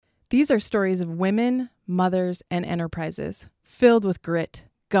These are stories of women, mothers, and enterprises filled with grit,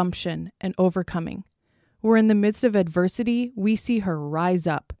 gumption, and overcoming. Where in the midst of adversity, we see her rise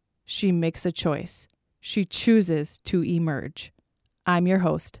up. She makes a choice. She chooses to emerge. I'm your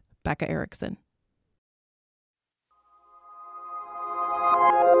host, Becca Erickson.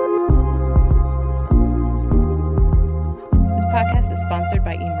 This podcast is sponsored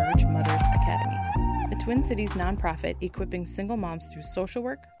by Emerge Mothers Academy, a Twin Cities nonprofit equipping single moms through social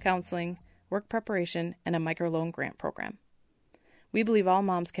work, counseling, work preparation, and a microloan grant program. We believe all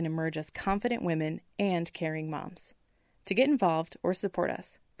moms can emerge as confident women and caring moms. To get involved or support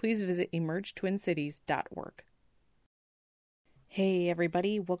us, please visit emergetwincities.org. Hey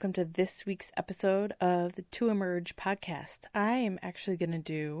everybody, welcome to this week's episode of the To Emerge podcast. I am actually going to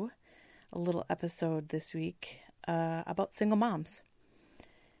do a little episode this week about single moms.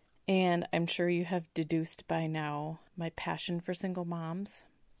 And I'm sure you have deduced by now my passion for single moms.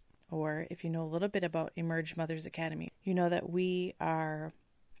 Or if you know a little bit about Emerge Mothers Academy, you know that we are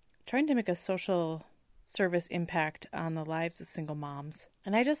trying to make a social service impact on the lives of single moms.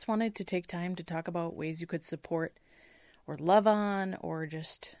 And I just wanted to take time to talk about ways you could support or love on or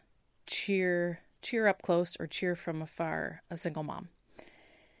just cheer up close or cheer from afar a single mom.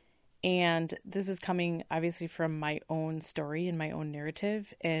 And this is coming obviously from my own story and my own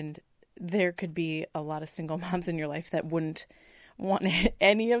narrative. And there could be a lot of single moms in your life that wouldn't want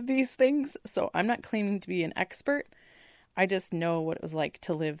any of these things. So I'm not claiming to be an expert. I just know what it was like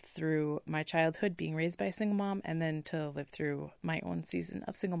to live through my childhood being raised by a single mom and then to live through my own season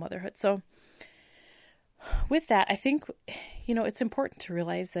of single motherhood. So with that, I think, it's important to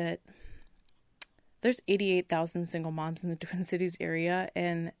realize that there's 88,000 single moms in the Twin Cities area,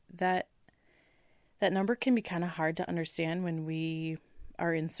 and that number can be kind of hard to understand when we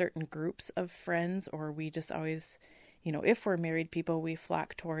are in certain groups of friends, or we just always, if we're married people, we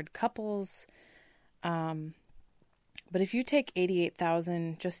flock toward couples. But if you take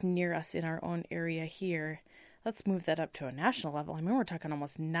 88,000 just near us in our own area here, let's move that up to a national level. I mean, we're talking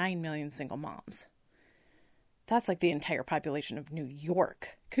almost 9 million single moms. That's like the entire population of New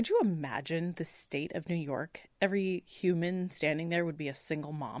York. Could you imagine the state of New York? Every human standing there would be a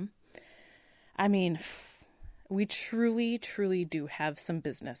single mom. I mean, we truly, truly do have some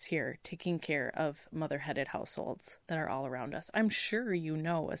business here taking care of mother-headed households that are all around us. I'm sure you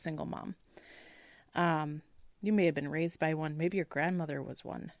know a single mom. You may have been raised by one. Maybe your grandmother was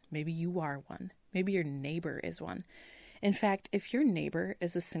one. Maybe you are one. Maybe your neighbor is one. In fact, if your neighbor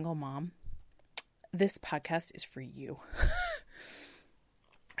is a single mom, this podcast is for you.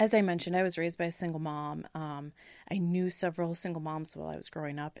 As I mentioned, I was raised by a single mom. I knew several single moms while I was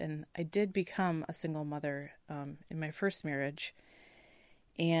growing up, and I did become a single mother in my first marriage.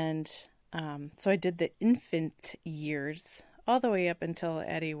 And so I did the infant years all the way up until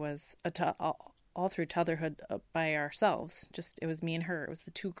Addie was all through toddlerhood by ourselves. Just it was me and her. It was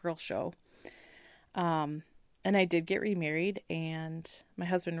the two-girl show. And I did get remarried, and my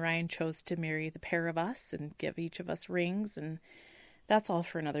husband Ryan chose to marry the pair of us and give each of us rings, and that's all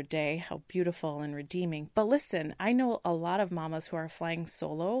for another day. How beautiful and redeeming. But listen, I know a lot of mamas who are flying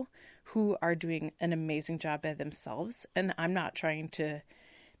solo who are doing an amazing job by themselves, and I'm not trying to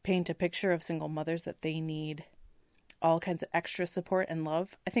paint a picture of single mothers that they need all kinds of extra support and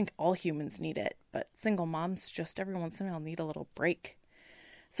love. I think all humans need it, but single moms just every once in a while need a little break.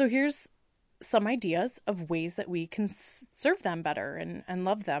 So here's some ideas of ways that we can serve them better and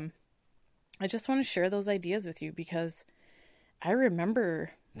love them. I just want to share those ideas with you because I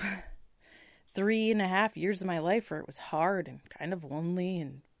remember 3.5 years of my life where it was hard and kind of lonely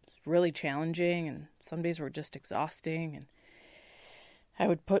and really challenging, and some days were just exhausting. And I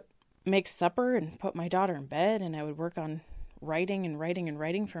would make supper and put my daughter in bed, and I would work on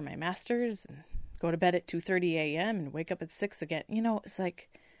writing for my master's and go to bed at 2:30 a.m. and wake up at 6 again. It's like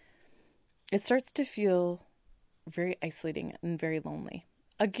it starts to feel very isolating and very lonely.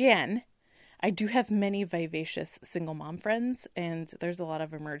 Again, I do have many vivacious single mom friends, and there's a lot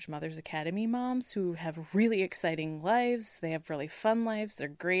of Emerge Mothers Academy moms who have really exciting lives. They have really fun lives. They're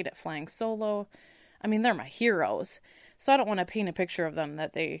great at flying solo. I mean, they're my heroes. So I don't want to paint a picture of them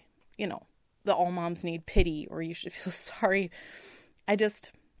that they, that all moms need pity or you should feel sorry. I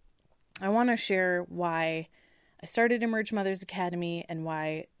want to share why I started Emerge Mothers Academy and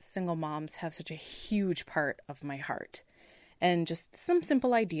why single moms have such a huge part of my heart, and just some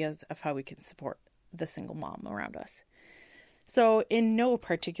simple ideas of how we can support the single mom around us. So in no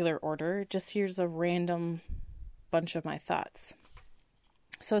particular order, just here's a random bunch of my thoughts.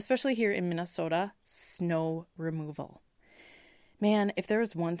 So especially here in Minnesota, snow removal. Man, if there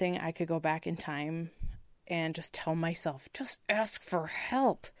was one thing I could go back in time and just tell myself, just ask for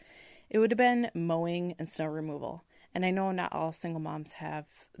help. It would have been mowing and snow removal. And I know not all single moms have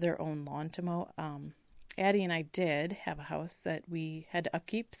their own lawn to mow. Addie and I did have a house that we had to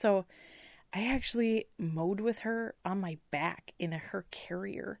upkeep. So I actually mowed with her on my back in her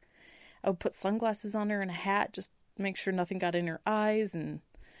carrier. I would put sunglasses on her and a hat, just make sure nothing got in her eyes, and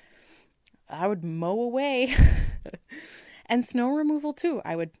I would mow away. And snow removal too.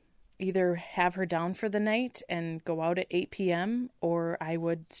 I would either have her down for the night and go out at 8 p.m. or I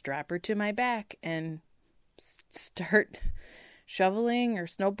would strap her to my back and start shoveling or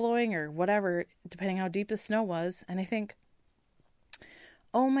snow blowing or whatever, depending how deep the snow was. And I think,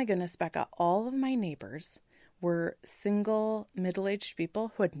 oh my goodness, Becca, all of my neighbors were single middle-aged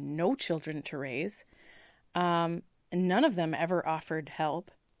people who had no children to raise. None of them ever offered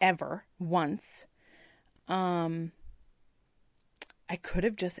help, ever, once. I could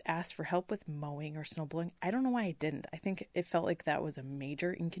have just asked for help with mowing or snowblowing. I don't know why I didn't. I think it felt like that was a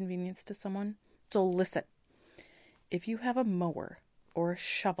major inconvenience to someone. So listen, if you have a mower or a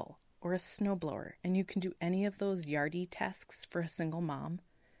shovel or a snowblower and you can do any of those yardy tasks for a single mom,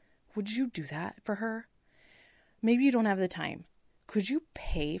 would you do that for her? Maybe you don't have the time. Could you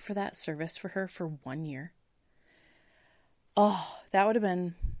pay for that service for her for 1 year? Oh, that would have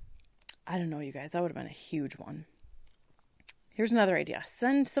been, I don't know, you guys, that would have been a huge one. Here's another idea.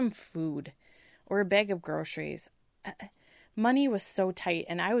 Send some food or a bag of groceries. Money was so tight,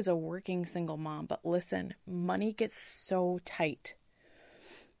 and I was a working single mom, but listen, money gets so tight.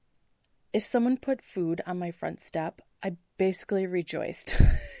 If someone put food on my front step, I basically rejoiced.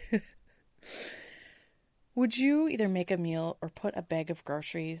 Would you either make a meal or put a bag of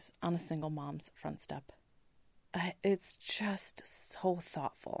groceries on a single mom's front step? It's just so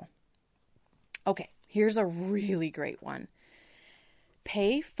thoughtful. Okay, here's a really great one.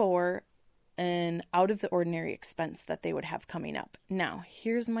 Pay for an out-of-the-ordinary expense that they would have coming up. Now,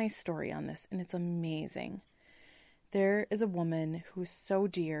 here's my story on this, and it's amazing. There is a woman who's so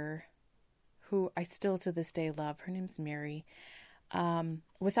dear, who I still to this day love. Her name's Mary.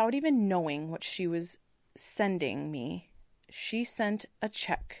 Without even knowing what she was sending me, she sent a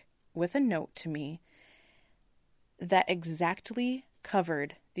check with a note to me that exactly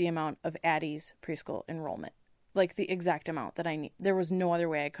covered the amount of Addie's preschool enrollment. Like the exact amount that I need. There was no other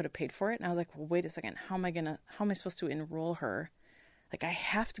way I could have paid for it. And I was like, well, wait a second. How am I supposed to enroll her? Like, I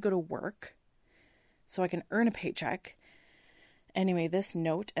have to go to work so I can earn a paycheck. Anyway, this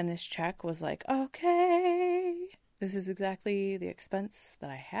note and this check was like, okay, this is exactly the expense that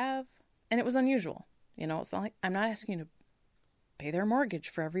I have. And it was unusual. You know, it's not like I'm not asking you to pay their mortgage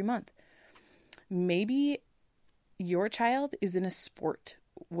for every month. Maybe your child is in a sport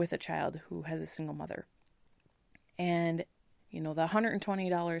with a child who has a single mother. And, you know, the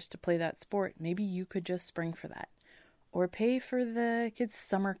 $120 to play that sport, maybe you could just spring for that. Or pay for the kids'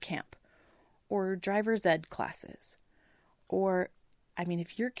 summer camp. Or driver's ed classes. Or, I mean,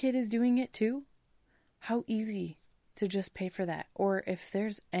 if your kid is doing it too, how easy to just pay for that. Or if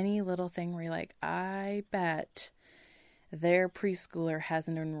there's any little thing where you're like, I bet their preschooler has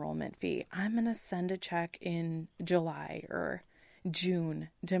an enrollment fee. I'm going to send a check in July or June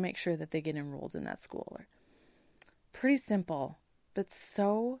to make sure that they get enrolled in that school. Pretty simple, but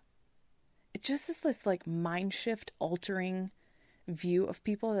it just is this like mind shift altering view of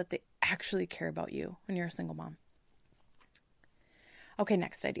people that they actually care about you when you're a single mom. Okay,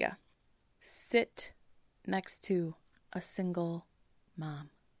 next idea. Sit next to a single mom.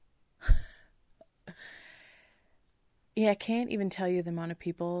 Yeah, I can't even tell you the amount of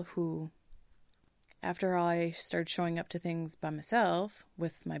people who, after I started showing up to things by myself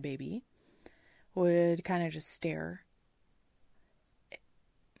with my baby, would kind of just stare.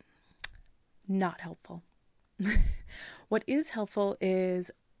 Not helpful. What is helpful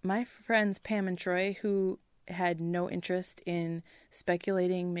is my friends Pam and Troy, who had no interest in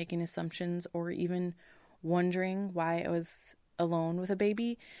speculating, making assumptions, or even wondering why I was alone with a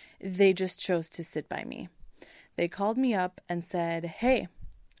baby. They just chose to sit by me. They called me up and said, hey,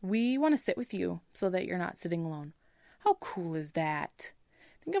 we want to sit with you so that you're not sitting alone. How cool is that?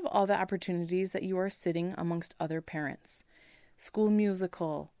 Think of all the opportunities that you are sitting amongst other parents. School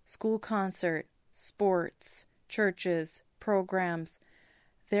musical, school concert, sports, churches, programs.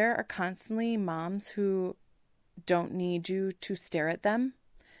 There are constantly moms who don't need you to stare at them.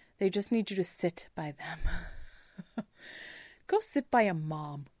 They just need you to sit by them. Go sit by a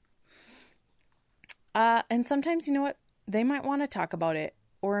mom. And sometimes, you know what? They might want to talk about it,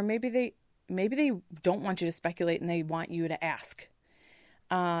 or maybe they don't want you to speculate and they want you to ask.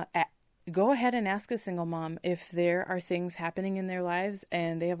 Go ahead and ask a single mom if there are things happening in their lives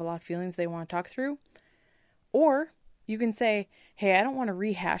and they have a lot of feelings they want to talk through. Or You can say, hey, I don't want to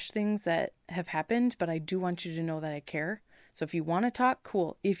rehash things that have happened, but I do want you to know that I care. So if you want to talk,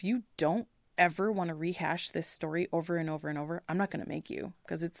 cool. If you don't ever want to rehash this story over and over and over, I'm not going to make you,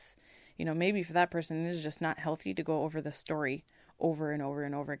 because it's, maybe for that person, it is just not healthy to go over the story over and over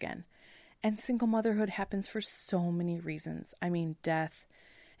and over again. And single motherhood happens for so many reasons. I mean, death,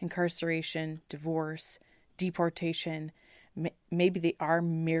 incarceration, divorce, deportation. Maybe they are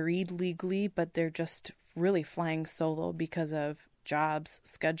married legally, but they're just really flying solo because of jobs,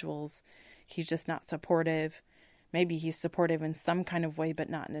 schedules. He's just not supportive. Maybe he's supportive in some kind of way, but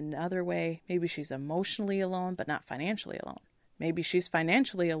not in another way. Maybe she's emotionally alone, but not financially alone. Maybe she's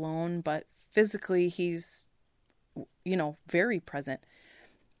financially alone, but physically he's, very present.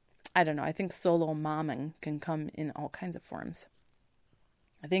 I don't know. I think solo momming can come in all kinds of forms.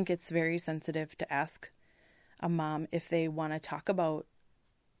 I think it's very sensitive to ask a mom if they want to talk about,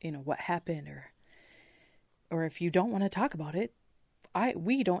 what happened, or if you don't want to talk about it,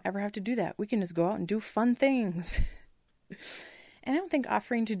 we don't ever have to do that. We can just go out and do fun things. And I don't think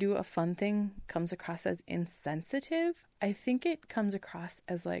offering to do a fun thing comes across as insensitive. I think it comes across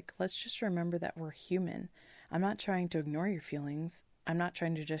as like, let's just remember that we're human. I'm not trying to ignore your feelings. I'm not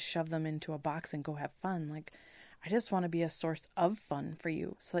trying to just shove them into a box and go have fun. Like, I just want to be a source of fun for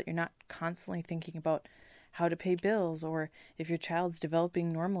you so that you're not constantly thinking about how to pay bills, or if your child's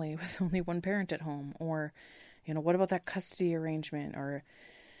developing normally with only one parent at home, or, what about that custody arrangement, or,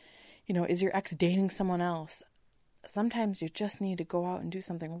 is your ex dating someone else? Sometimes you just need to go out and do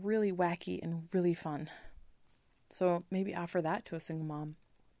something really wacky and really fun. So maybe offer that to a single mom.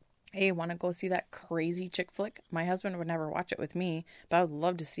 Hey, want to go see that crazy chick flick? My husband would never watch it with me, but I would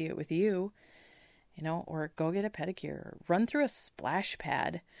love to see it with you. Or go get a pedicure, or run through a splash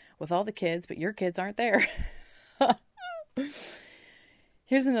pad with all the kids, but your kids aren't there.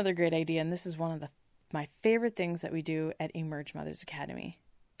 Here's another great idea, and this is one of my favorite things that we do at Emerge Mothers Academy,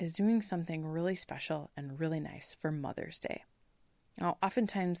 is doing something really special and really nice for Mother's Day. Now,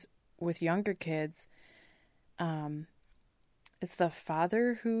 oftentimes with younger kids, it's the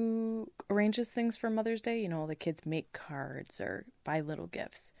father who arranges things for Mother's Day. The kids make cards or buy little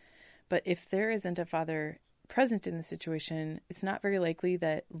gifts. But if there isn't a father present in the situation, it's not very likely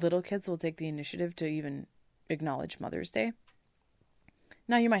that little kids will take the initiative to even acknowledge Mother's Day.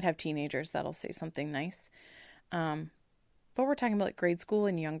 Now, you might have teenagers that'll say something nice. But we're talking about grade school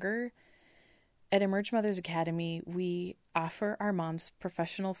and younger. At Emerge Mothers Academy, we offer our moms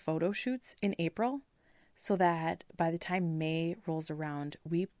professional photo shoots in April, so that by the time May rolls around,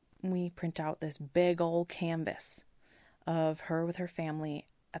 we print out this big old canvas of her with her family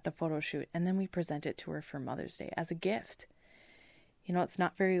at the photo shoot, and then we present it to her for Mother's Day as a gift. It's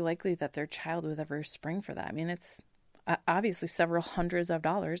not very likely that their child would ever spring for that. I mean, it's obviously several hundreds of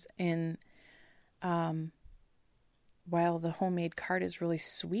dollars in, while the homemade card is really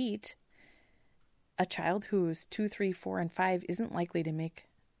sweet, a child who's 2, 3, 4, and 5 isn't likely to make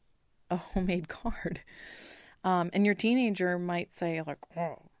a homemade card. And your teenager might say like,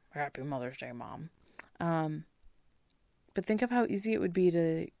 oh, happy Mother's Day, Mom. But think of how easy it would be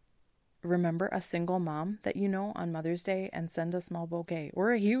to remember a single mom that on Mother's Day and send a small bouquet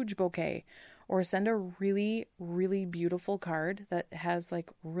or a huge bouquet, or send a really, really beautiful card that has like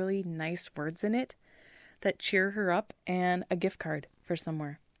really nice words in it that cheer her up, and a gift card for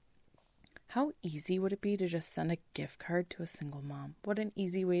somewhere. How easy would it be to just send a gift card to a single mom? What an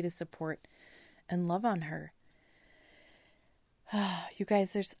easy way to support and love on her. You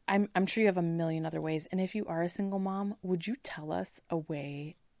guys, I'm sure you have a million other ways. And if you are a single mom, would you tell us a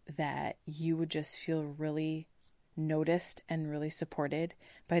way that you would just feel really noticed and really supported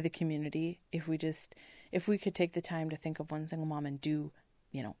by the community if we could take the time to think of one single mom and do,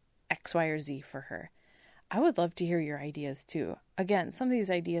 X, Y, or Z for her? I would love to hear your ideas too. Again, some of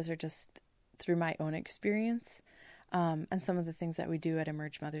these ideas are just through my own experience, and some of the things that we do at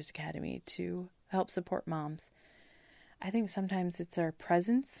Emerge Mothers Academy to help support moms. I think sometimes it's our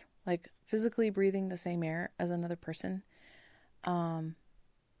presence, like physically breathing the same air as another person.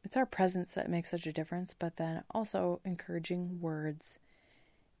 It's our presence that makes such a difference, but then also encouraging words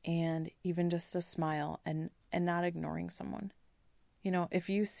and even just a smile and not ignoring someone. If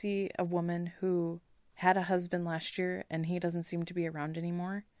you see a woman who had a husband last year and he doesn't seem to be around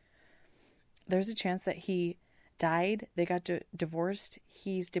anymore, there's a chance that he died, they got divorced,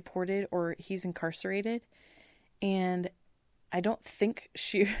 he's deported, or he's incarcerated. And I don't think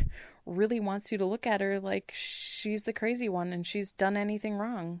she really wants you to look at her like she's the crazy one and she's done anything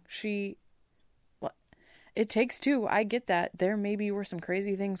wrong. It takes two. I get that. There maybe were some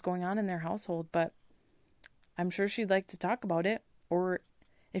crazy things going on in their household, but I'm sure she'd like to talk about it. Or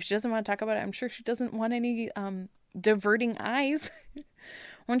if she doesn't want to talk about it, I'm sure she doesn't want any diverting eyes. Why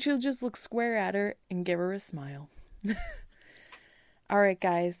don't you just look square at her and give her a smile? All right,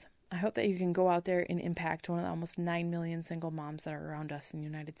 guys. I hope that you can go out there and impact one of the almost 9 million single moms that are around us in the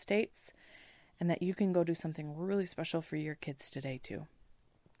United States, and that you can go do something really special for your kids today, too.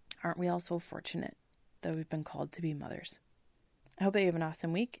 Aren't we all so fortunate that we've been called to be mothers? I hope that you have an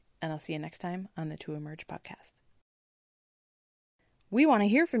awesome week, and I'll see you next time on the To Emerge podcast. We want to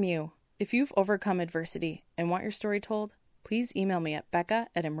hear from you. If you've overcome adversity and want your story told, please email me at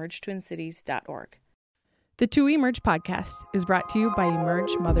becca@emergetwincities.org. The To Emerge podcast is brought to you by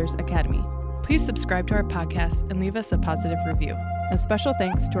Emerge Mothers Academy. Please subscribe to our podcast and leave us a positive review. A special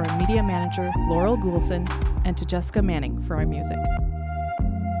thanks to our media manager, Laurel Goulson, and to Jessica Manning for our music.